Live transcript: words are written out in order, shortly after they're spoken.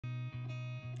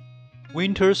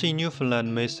Winters in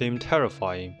Newfoundland may seem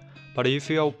terrifying, but if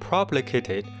you are properly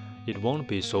kitted, it won't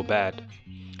be so bad.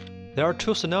 There are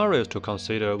two scenarios to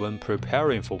consider when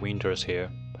preparing for winters here: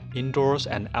 indoors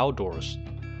and outdoors.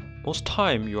 Most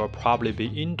time you will probably be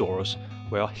indoors,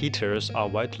 where heaters are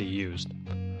widely used,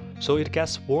 so it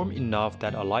gets warm enough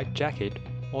that a light jacket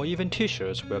or even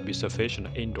t-shirts will be sufficient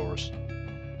indoors.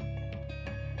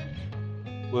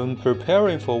 When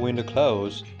preparing for winter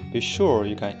clothes, be sure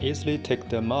you can easily take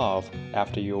them off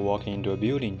after you walk into a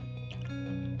building.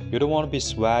 You don't want to be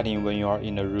sweating when you are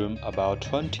in a room about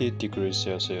 20 degrees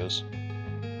Celsius.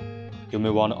 You may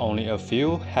want only a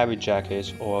few heavy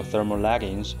jackets or thermal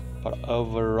leggings, but a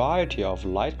variety of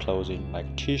light clothing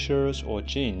like t-shirts or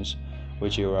jeans,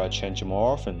 which you will change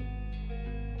more often.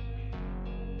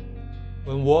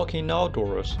 When walking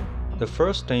outdoors, the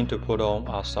first thing to put on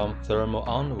are some thermal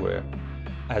underwear,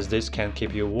 as this can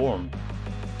keep you warm.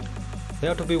 They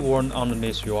are to be worn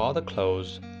underneath your other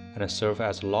clothes and serve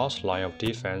as a last line of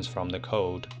defense from the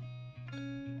cold.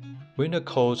 Winter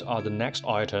coats are the next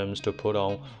items to put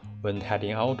on when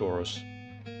heading outdoors.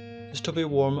 It's to be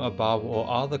worn above all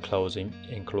other clothing,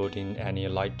 including any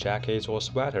light jackets or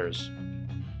sweaters.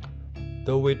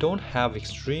 Though we don't have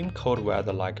extreme cold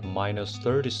weather like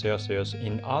 -30 Celsius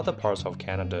in other parts of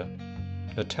Canada,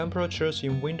 the temperatures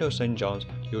in winter St. John's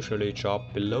usually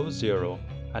drop below zero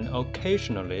and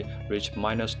occasionally reach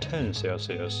 -10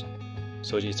 Celsius,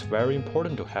 so it's very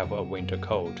important to have a winter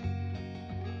coat.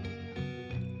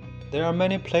 There are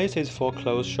many places for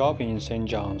clothes shopping in St.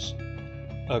 John's.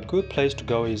 A good place to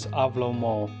go is Avalon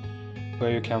Mall,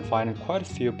 where you can find quite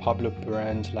a few popular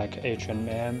brands like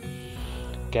H&M,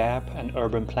 Gap, and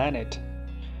Urban Planet.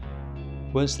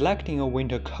 When selecting a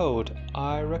winter coat,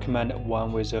 I recommend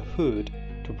one with a hood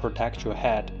to protect your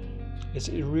head. It's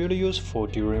really useful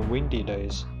during windy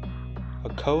days. A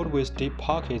coat with deep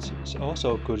pockets is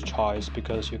also a good choice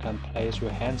because you can place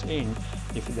your hands in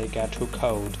if they get too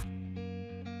cold.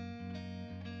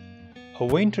 A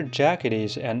winter jacket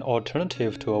is an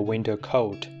alternative to a winter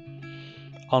coat.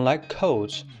 Unlike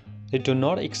coats, they do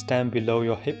not extend below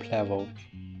your hip level.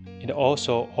 It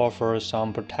also offers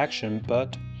some protection,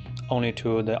 but only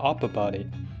to the upper body.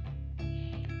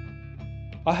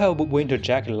 I have a winter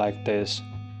jacket like this,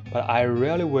 but I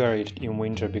rarely wear it in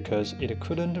winter because it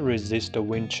couldn't resist the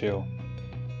wind chill.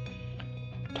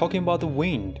 Talking about the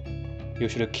wind, you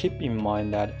should keep in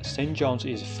mind that St. John's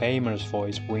is famous for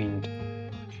its wind.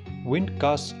 Wind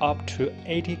gusts up to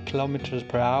 80 km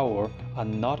per hour are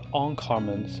not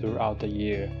uncommon throughout the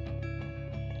year.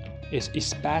 It's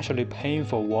especially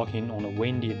painful walking on a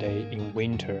windy day in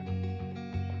winter.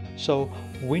 So,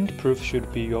 windproof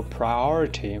should be your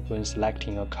priority when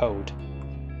selecting a coat.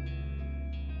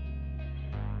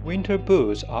 Winter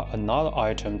boots are another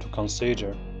item to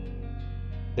consider.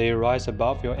 They rise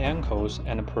above your ankles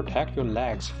and protect your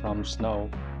legs from snow.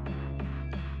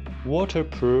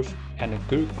 Waterproof and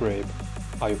good grip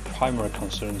are your primary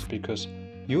concerns because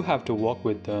you have to walk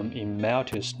with them in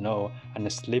melted snow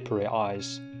and slippery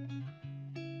ice.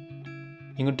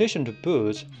 In addition to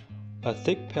boots, a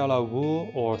thick pair of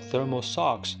wool or thermal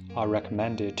socks are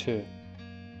recommended too.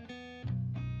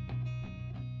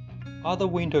 Other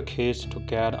winter kits to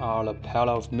get are a pair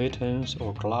of mittens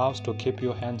or gloves to keep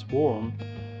your hands warm,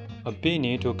 a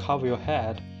beanie to cover your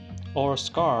head, or a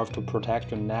scarf to protect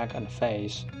your neck and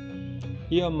face.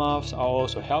 Earmuffs are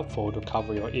also helpful to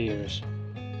cover your ears.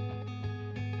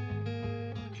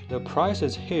 The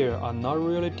prices here are not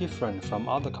really different from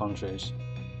other countries.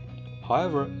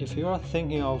 However, if you are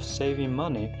thinking of saving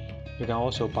money, you can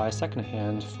also buy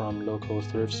second-hand from local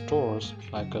thrift stores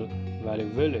like Valley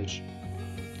Village.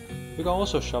 You can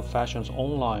also shop fashions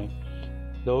online,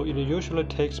 though it usually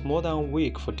takes more than a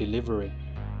week for delivery.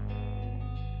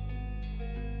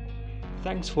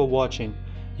 Thanks for watching.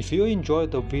 If you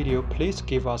enjoyed the video, please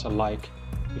give us a like.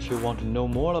 If you want to know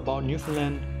more about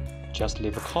Newfoundland, just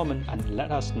leave a comment and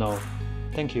let us know.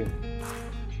 Thank you.